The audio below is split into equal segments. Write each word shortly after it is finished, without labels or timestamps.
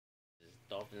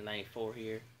Dolphins 94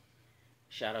 here.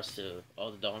 Shout outs to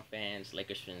all the Dolphin fans,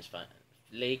 Lakers fans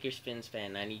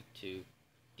fan 92,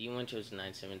 D1 chose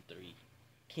 973,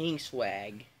 King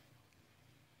Swag,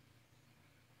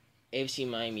 AFC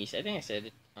Miami. I think I said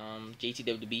it.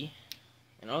 JTWB,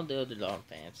 and all the other Dolphin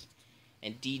fans,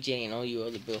 and DJ and all you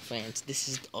other Bill fans. This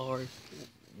is our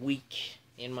week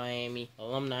in Miami,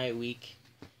 Alumni Week.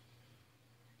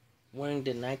 Wearing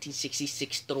the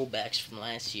 1966 throwbacks from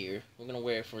last year. We're gonna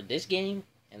wear it for this game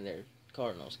and their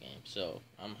Cardinals game. So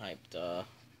I'm hyped.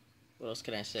 What else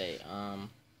can I say?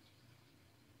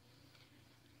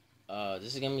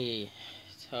 This is gonna be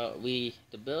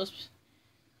the Bills.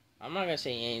 I'm not gonna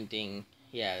say anything.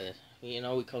 Yeah, we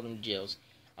call them Jills.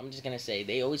 I'm just gonna say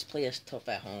they always play us tough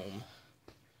at home.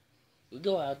 We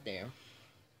go out there,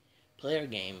 play our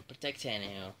game, protect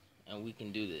Tannehill, and we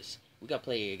can do this. We got to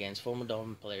play against former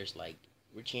Dolphin players like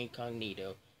Richie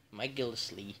Incognito, Mike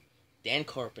Gillislee, Dan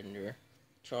Carpenter,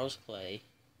 Charles Clay.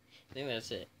 I think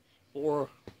that's it. 4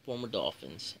 former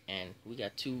Dolphins, and we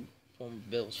got 2 former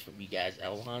Bills for you guys,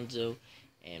 Alonzo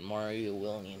and Mario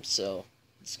Williams. So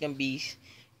it's gonna be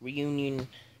reunion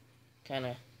kind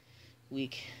of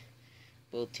week,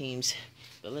 both teams.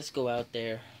 But let's go out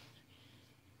there.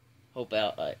 Hope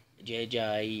out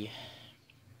JJ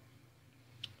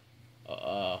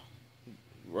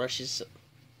rushes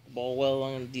the ball well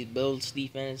on the Bills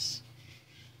defense.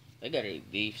 They got a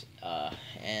beef.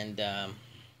 And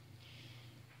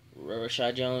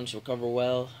Rashad Jones recover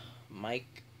well.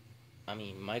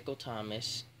 Michael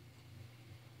Thomas,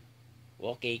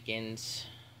 Walk Akins,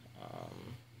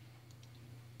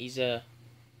 Isa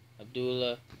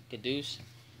Abdullah Kadus.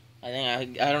 I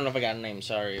don't know if I got a name.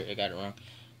 Sorry, I got it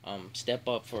wrong. Step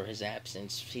up for his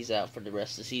absence. He's out for the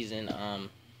rest of the season.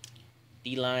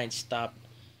 D-line stopped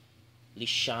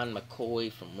LeSean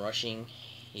McCoy from rushing.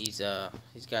 He's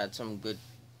got some good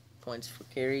points for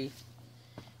carry.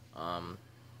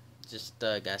 Just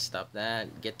gotta stop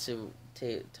that. Get to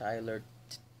Tyrod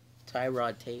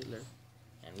Taylor,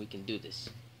 and we can do this.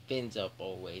 Fins up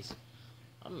always.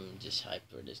 I'm just hyped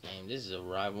for this game. This is a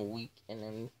rival week, and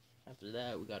then after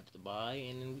that we got the bye,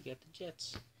 and then we got the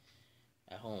Jets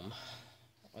at home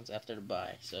once after the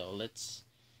bye. So let's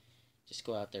just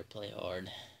go out there, play hard,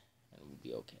 and we'll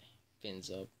be okay. Fins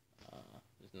up.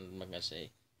 There's nothing I'm gonna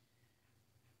say.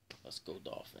 Let's go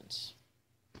Dolphins.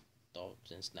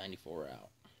 Dolphins 94 out.